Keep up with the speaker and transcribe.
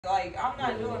Like, I'm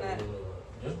not doing that.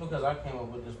 Just because I came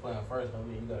up with this plan first, don't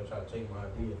mean you gotta try to take my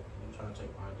idea. You trying to take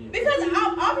my idea. Because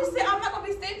obviously I'm not gonna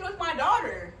be stingy with my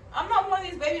daughter. I'm not one of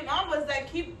these baby mamas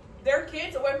that keep their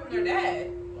kids away from their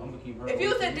dad. I'm gonna keep her. If you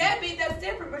was a deadbeat, that's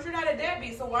different, but you're not a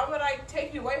deadbeat, so why would I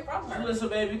take you away from her? Listen,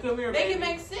 baby, come here, Make baby. it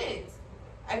make sense.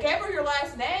 I gave her your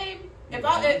last name. If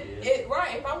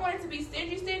I wanted to be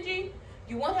stingy,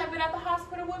 you wouldn't have been at the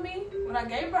hospital with me when I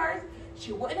gave birth.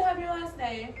 She wouldn't have your last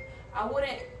name. I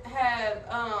wouldn't have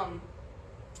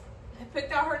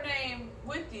picked out her name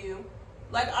with you.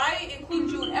 Like, I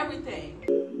include you in everything.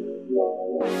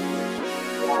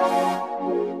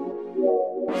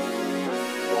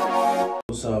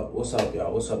 What's up,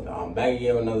 y'all? I'm back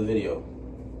again with another video.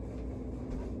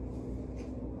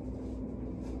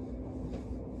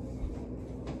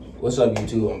 What's up,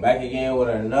 YouTube? I'm back again with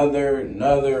another,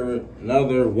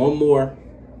 one more,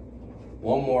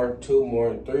 two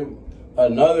more, three,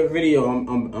 another video.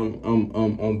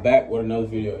 I'm back with another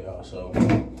video, y'all. So,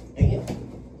 damn.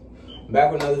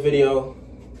 Back with another video.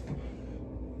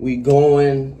 We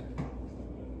going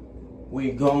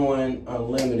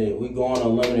unlimited. We going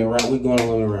unlimited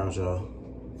rounds, y'all.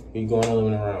 We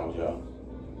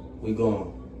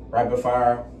going rapid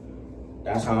fire.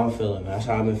 That's how I'm feeling. That's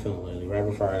how I've been feeling lately.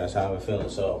 Rapid fire. That's how I've been feeling.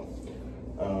 So,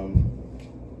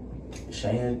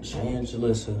 Shay and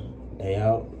Julissa, they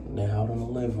out in the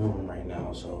living room right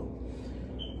now. So,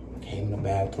 came in the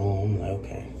bathroom. Like,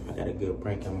 okay, I got a good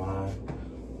prank in mind.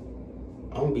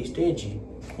 I'm gonna be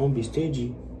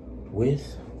stingy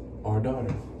with our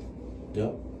daughter.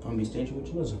 Yep, I'm gonna be stingy with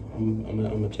Julissa. I'm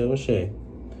gonna tell Shay.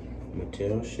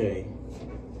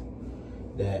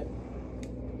 That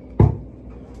I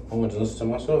want to listen to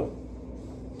myself.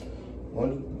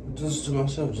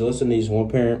 Julissa needs one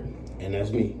parent, and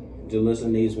that's me. Julissa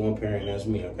needs one parent, and that's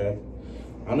me, okay?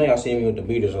 I know y'all see me with the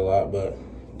beaters a lot, but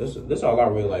this is all I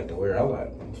really like to wear. I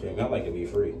like to be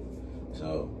free.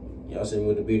 So, y'all see me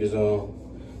with the beaters on.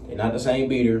 They're not the same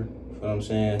beater, you know what I'm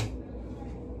saying?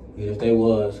 Even if they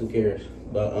was, who cares?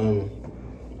 But,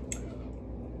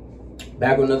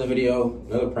 back with another video,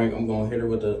 another prank. I'm gonna hit her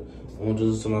with I want to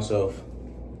listen to myself.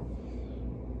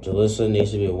 Julissa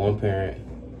needs to be a one parent,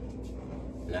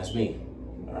 and that's me.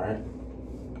 All right.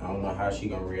 I don't know how she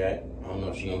gonna react. I don't know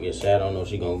if she gonna get sad. I don't know if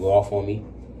she gonna go off on me.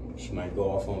 She might go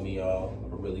off on me, y'all.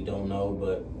 I really don't know,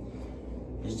 but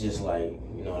it's just like,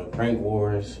 you know, the prank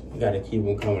wars. You gotta keep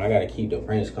them coming. I gotta keep the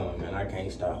pranks coming, man. I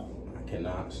can't stop. I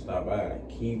cannot stop. I gotta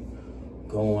keep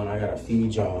going. I gotta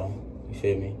feed y'all. You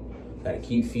feel me? Gotta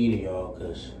keep feeding y'all,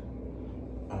 cause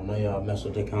I know y'all mess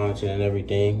with the content and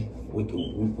everything.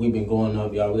 We've been going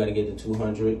up, y'all. We gotta get to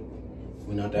 200.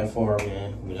 We're not that far,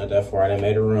 man. We're not that far. I done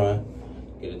made a run.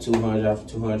 Get to 200. After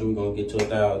 200, we're gonna get to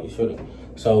 1,000. You feel me?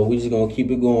 So we just gonna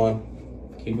keep it going.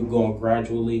 Keep it going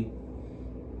gradually.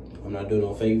 I'm not doing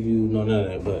no fake views, no none of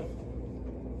that. But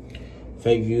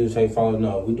fake views, fake followers,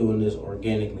 no. We're doing this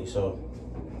organically. So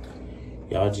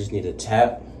y'all just need to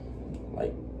tap,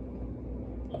 like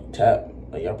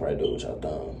y'all probably do it with y'all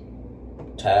thumb.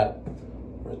 Tap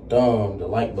or thumb the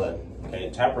like button. Okay,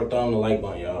 tap or thumb the like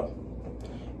button, y'all.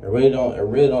 It really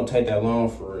don't take that long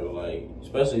for real. Like,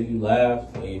 especially if you laugh.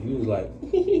 Like, if you was like,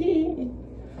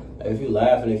 if you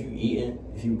laughing, if you eating,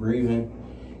 if you breathing,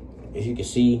 if you can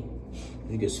see,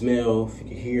 if you can smell, if you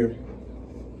can hear.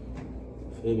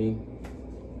 Feel me?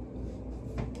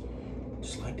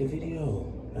 Just like the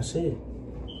video. That's it.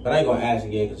 But I ain't gonna ask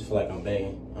again because I feel like I'm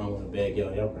begging. I don't want to beg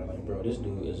y'all. Y'all probably like, bro, this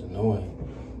dude is annoying.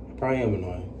 I probably am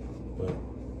annoying, but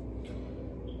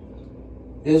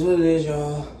it is what it is,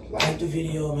 y'all. Like the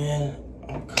video, man.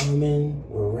 I'm coming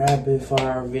with rapid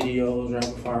fire videos,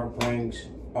 rapid fire pranks,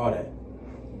 all that.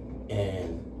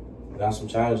 And we got some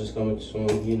challenges coming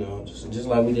soon, you know, just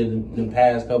like we did in the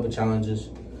past couple challenges.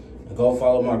 And go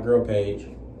follow my girl page.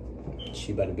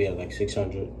 She about to be at like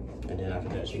 600, and then after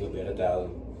that, she gonna be at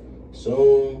 1,000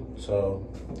 soon. So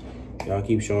y'all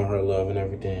keep showing her love and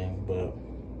everything. But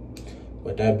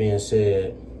with that being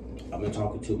said, I've been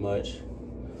talking too much.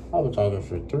 I've been talking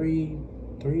for 30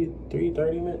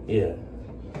 minutes. Yeah.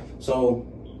 So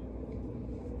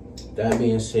that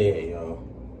being said, y'all,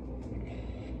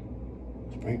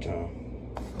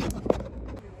 springtime.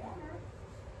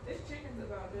 This chicken's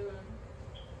about done.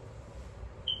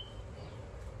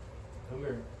 Come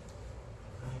here.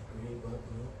 Hi, pretty butt.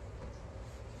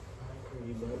 Hi,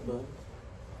 pretty butt.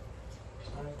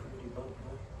 Hi, pretty butt.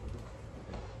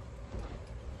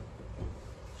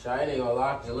 Shy, ain't gonna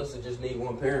lie, Julissa just need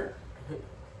one parent.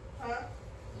 Huh?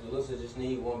 Julissa just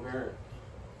need one parent.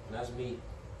 And that's me.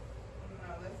 No,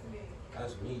 that's me.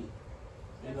 That's me.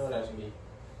 You know that's me.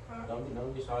 Huh?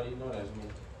 Don't be sorry, you know that's me.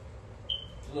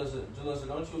 Julissa,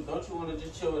 don't you want to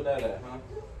just chill with that, huh?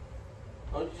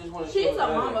 Don't you just want to? She's a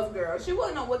mama's girl. She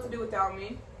wouldn't know what to do without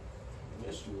me.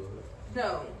 Yes, she would.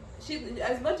 No,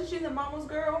 as much as she's a mama's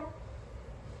girl,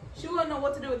 she wouldn't know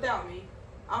what to do without me.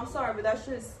 I'm sorry, but that's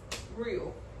just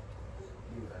real.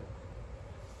 You're right.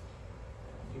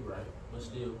 You're right. But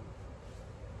still,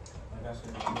 like I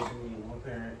said, I'm missing me one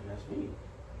parent, and that's me.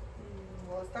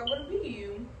 Well, it's not gonna be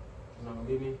you. You're not gonna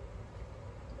be me?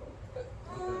 Okay,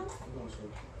 you gonna see.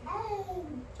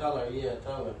 Tell her, yeah,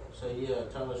 tell her. Say, yeah,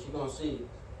 tell her she gonna see.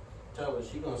 Tell her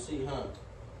she gonna see, huh?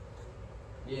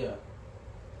 Yeah.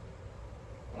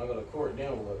 When I go to court,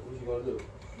 then what? What you gonna do?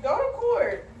 Go to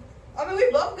court. I mean,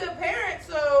 we both good parents,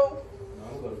 so. No,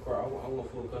 I'm gonna go to court. I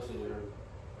want full custody of her.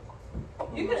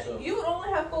 You would only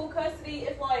have full custody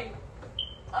if, like,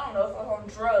 I don't know, if I was on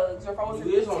drugs or if I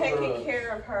wasn't taking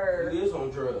care of her. You is on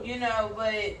drugs. You know,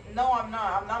 but no, I'm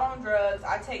not. I'm not on drugs.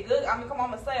 I take good. I mean, come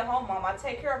on, I'm a stay-at-home mom. I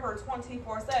take care of her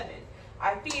 24/7.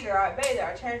 I feed her. I bathe her.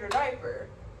 I change her diaper.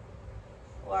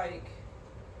 Like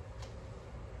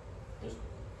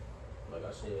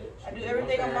I said, I do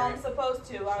everything a mom's supposed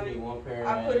to.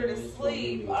 I put her to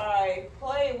sleep. I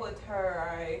play with her.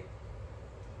 I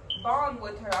bond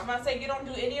with her. I'm not saying you don't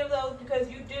do any of those because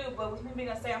you do, but with me being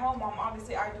a stay-at-home mom,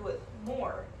 obviously I do it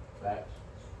more. Facts.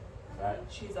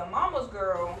 She's a mama's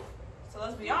girl. So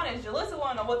let's be honest, Julissa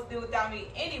wouldn't know what to do without me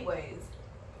anyways.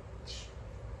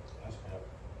 That's cap.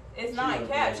 It's not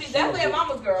cap. She's definitely a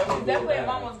mama's girl. She's definitely a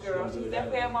mama's girl. She's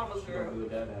definitely a mama's girl.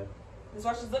 That's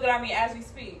why she's looking at me as we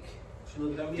speak. She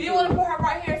looking at me. Do you want to put her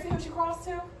right here and see who she crawls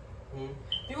to? Hmm?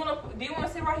 Do you want to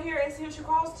sit right here and see who she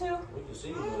crawls to? We can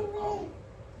see,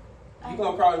 but you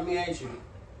gonna crawl to me, ain't you?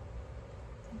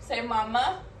 Say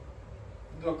mama.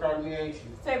 You gonna crawl to me, ain't you?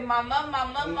 Say mama,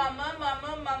 mama, mama, mama,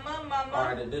 mama, mama. All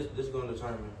right, this gonna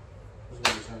determine. This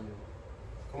gonna determine.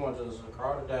 Come on, Julissa,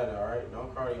 crawl to daddy, all right? Don't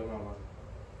crawl to your mama.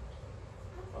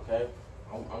 Okay?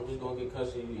 I'm just gonna get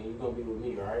custody of you, and you gonna be with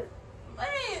me, all right?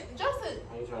 Man, Justin,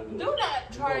 You gonna be with me. do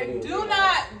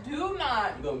not.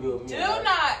 You gonna be with me. Do right?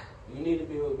 not. You need to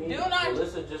be with me. Do not.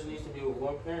 Julissa just needs to be with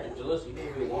one parent. Julissa, you need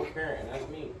to be with one parent, and that's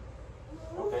me.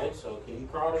 Okay, so can you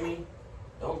crawl to me?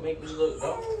 Don't make me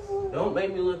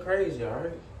look crazy, all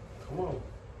right? Come on.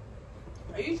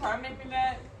 Are you trying to make me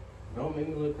mad? Don't make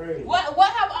me look crazy. What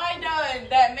have I done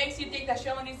that makes you think that she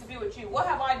only needs to be with you? What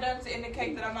have I done to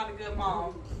indicate that I'm not a good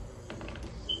mom?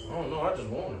 I don't know. I just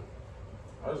want her.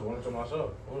 I just want it to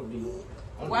myself. I want to be.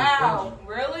 Wow,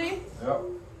 really? Yep.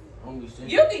 I want to be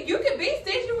stingy. You can be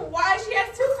stingy. Why she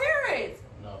has two parents?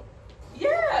 No.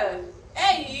 Yeah.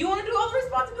 Hey, you want to do all the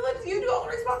responsibilities? You do all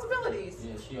the responsibilities.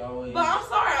 Yeah, she always. But I'm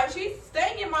sorry, she's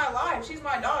staying in my life. She's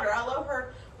my daughter. I love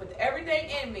her with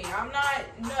everything in me. I'm not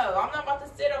about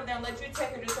to sit over there and let you take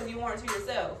her just because you want her to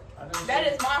yourself. That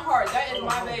is my heart. That is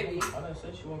my baby. I didn't say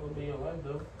she wasn't going to be in your life,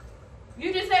 though.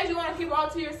 You just said you want to keep her all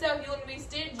to yourself. You want to be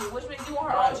stingy, which means you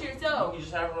want her all to yourself. You can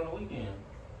just have her on the weekend.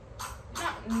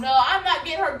 No, I'm not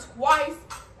getting her twice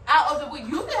out of the week.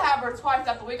 You can have her twice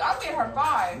out the week. I'm getting her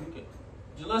 5.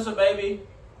 Julissa, baby.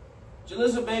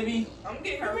 I'm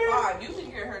getting her 5. You can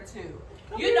get her 2.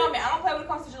 You know me. I don't play when it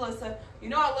comes to Julissa. You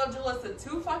know I love Julissa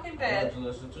too fucking bad. I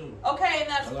love Julissa too. Okay, and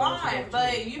that's fine.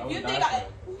 But you think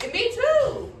and me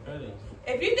too. Okay.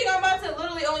 If you think I'm about to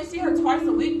literally only see her twice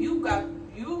a week, you're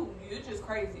just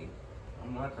crazy.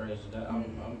 I'm not crazy.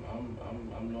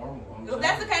 I'm normal. If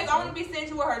that's the case, I want to be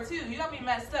stingy with her too. You don't be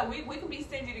messed up. We can be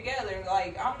stingy together.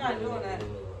 Like I'm not doing that.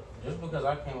 Just because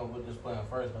I came up with this plan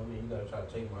first, don't mean you gotta try to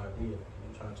take my idea. You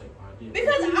trying to take my idea?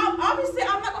 Because obviously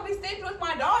I'm not gonna be stingy with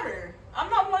my daughter. I'm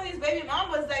not one of these baby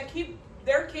mamas that keep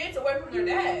their kids away from their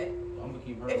dad. I'm gonna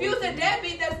keep her. If you was a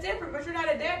deadbeat, that's different. But you're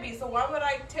not a deadbeat, so why would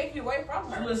I take you away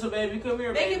from her? Listen, baby, come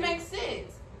here. Make it make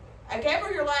sense. I gave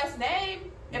her your last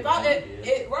name. If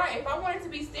I wanted to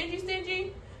be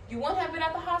stingy, you wouldn't have been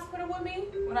at the hospital with me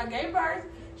when I gave birth.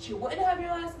 She wouldn't have your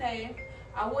last name.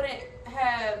 I wouldn't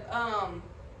have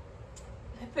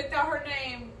picked out her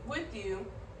name with you.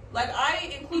 Like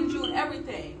I included you in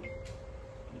everything.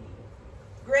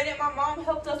 Granted, my mom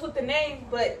helped us with the name,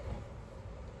 but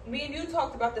me and you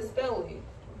talked about the spelling.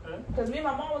 Because me and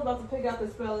my mom was about to pick out the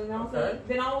spelling. And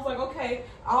then I was like, okay,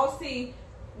 I'll see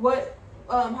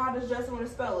how does Justin want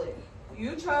to spell it.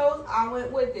 You chose, I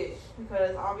went with it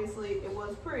because obviously it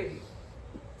was pretty.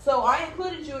 So I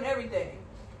included you in everything.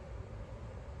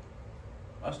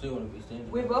 I still want to be stingy.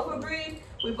 We both agreed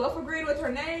with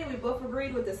her name. We both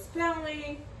agreed with the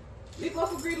spelling. We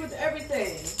both agreed with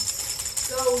everything.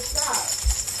 So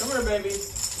stop. Come here, baby.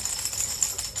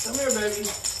 Come here, baby.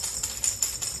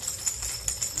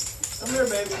 Come here,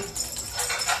 baby.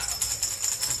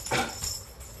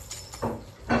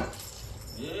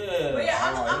 Yeah. But yeah,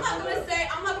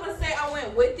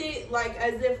 like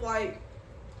as if like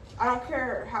I don't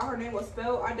care how her name was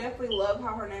spelled. I definitely love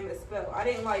how her name is spelled. I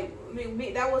didn't like. I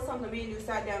mean, that was something me and you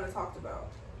sat down and talked about.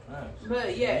 Nice.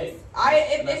 But yes,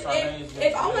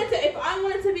 if I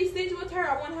wanted to be stingy with her,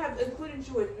 I wouldn't have included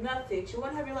you with nothing. She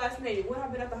wouldn't have your last name. You wouldn't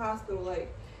have been at the hospital,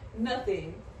 like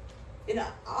nothing. And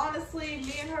honestly,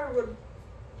 me and her would,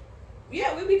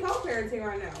 yeah, we'd be co-parenting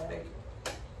right now. Like,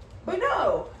 but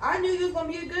no, I knew you was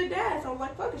gonna be a good dad, so I was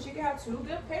like, fuck it, she can have two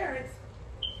good parents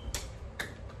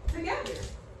together,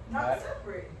 not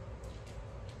separate.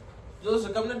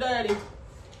 Julissa, come to daddy.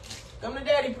 Come to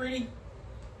daddy, pretty.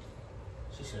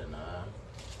 She said, nah.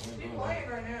 She's playing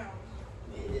right now.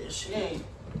 Yeah, she ain't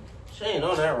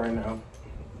on that right now.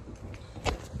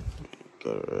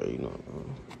 Got her, you know.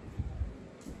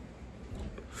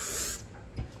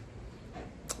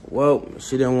 Well,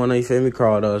 she didn't want to, you feel me,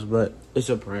 call us, but it's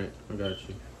a prank. I got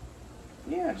you.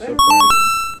 Yeah, it's a prank.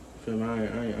 Feel me,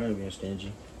 I ain't being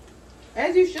stingy.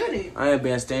 As you shouldn't. I ain't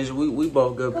being stingy. We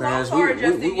both good parents. We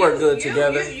work good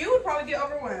together. You would probably get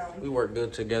overwhelmed. We work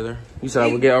good together. You said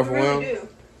I would get overwhelmed? Really do.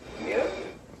 Yeah.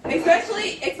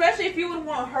 Especially if you would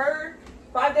want her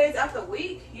 5 days out the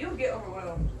week, you would get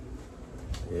overwhelmed.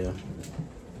 Yeah.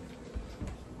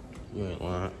 You ain't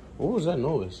lying. What was that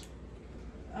noise?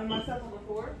 Myself on the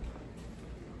floor.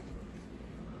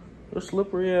 Your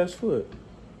slippery ass foot.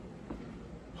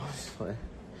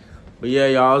 But yeah,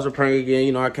 y'all, it was a prank again.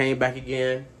 You know, I came back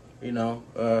again. You know,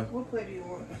 what play do you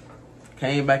want?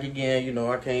 Came back again. You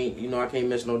know, I can't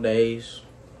miss no days.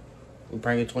 I'm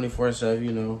pranking 24/7.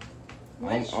 You know,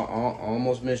 I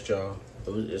almost missed y'all.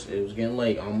 It was getting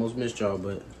late. I almost missed y'all,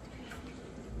 but.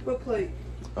 What plate?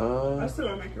 I still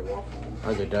gotta make your waffle.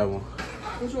 I get that one.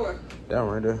 Which one? That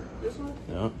one right there. This one?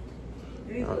 Yeah.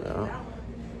 Yeah.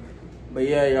 But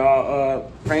yeah,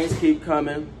 y'all, pranks keep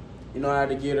coming. You know how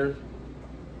to get her.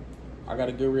 I got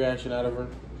a good reaction out of her.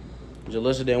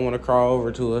 Julissa didn't want to crawl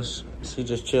over to us. She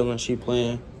just chilling. She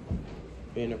playing,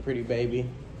 being a pretty baby.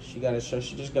 She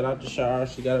just got out the shower.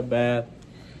 She got a bath.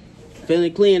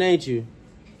 Feeling clean, ain't you?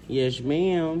 Yes,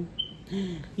 ma'am.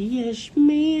 Yes,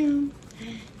 ma'am.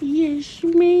 Yes,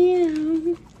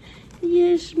 ma'am.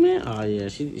 Yes, ma'am. Oh yeah,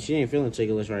 she ain't feeling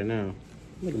ticklish right now.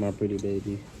 Look at my pretty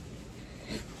baby.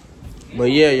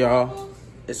 But yeah, y'all,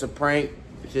 it's a prank.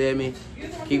 You feel me?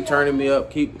 Keep turning me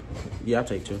up. Yeah, I'll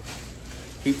take two.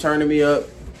 Keep turning me up.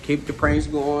 Keep the pranks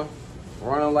going.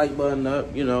 Run the like button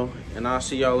up, you know. And I'll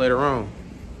see y'all later on.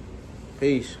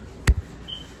 Peace.